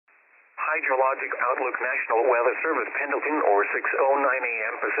Hydrologic Outlook National Weather Service Pendleton or 6:09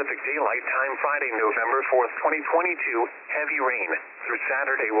 a.m. Pacific Daylight Time Friday, November 4th, 2022. Heavy rain through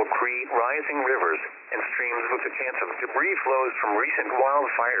Saturday will create rising rivers and streams with a chance of debris flows from recent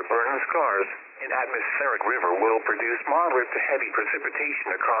wildfire burn scars. An atmospheric river will produce moderate to heavy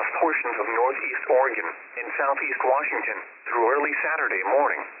precipitation across portions of northeast Oregon and southeast Washington through early Saturday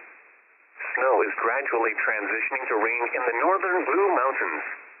morning. Snow is gradually transitioning to rain in the northern Blue Mountains.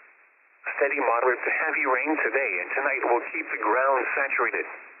 Steady moderate to heavy rain today and tonight will keep the ground saturated.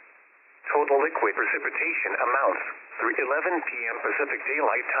 Total liquid precipitation amounts through 11 p.m. Pacific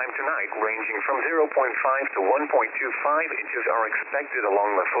Daylight Time tonight ranging from 0.5 to 1.25 inches are expected along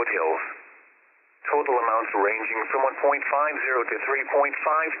the foothills. Total amounts ranging from 1.50 to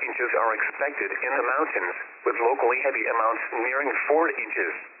 3.5 inches are expected in the mountains, with locally heavy amounts nearing 4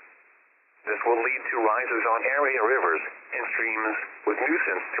 inches. This will lead to rises on area rivers and streams, with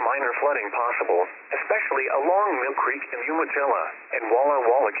nuisance to minor flooding possible, especially along Mill Creek in Umatilla and Walla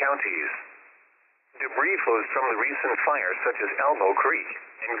Walla counties. Debris flows from the recent fires such as Elbow Creek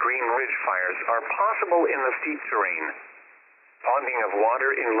and Green Ridge fires are possible in the steep terrain. Ponding of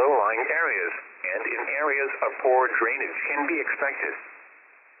water in low-lying areas and in areas of poor drainage can be expected.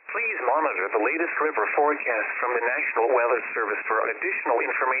 Please monitor the latest river forecast from the National Weather Service for additional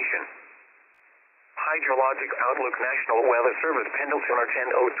information. Hydrologic Outlook National Weather Service Pendleton or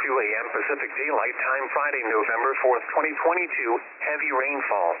 10:02 a.m. Pacific Daylight Time Friday, November 4th, 2022. Heavy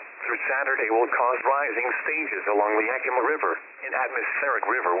rainfall through Saturday will cause rising stages along the Yakima River. An atmospheric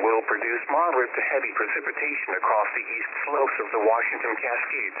river will produce moderate to heavy precipitation across the east slopes of the Washington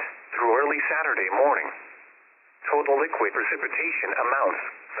Cascades through early Saturday morning. Total liquid precipitation amounts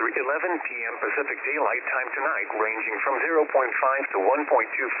through 11 p.m. Pacific Daylight Time tonight ranging from 0.5 to 1.25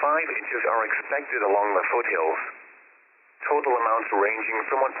 inches are expected along the foothills. Total amounts ranging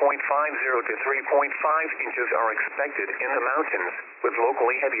from 1.50 to 3.5 inches are expected in the mountains, with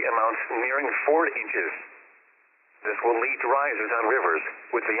locally heavy amounts nearing 4 inches. This will lead to rises on rivers,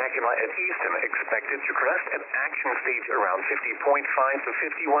 with the Yakima and Easton expected to crest at action stage around 50.5 to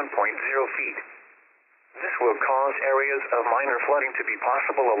 51.0 feet. This will cause areas of minor flooding to be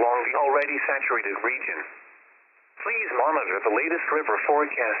possible along the already saturated region. Please monitor the latest river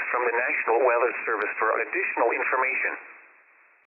forecast from the National Weather Service for additional information.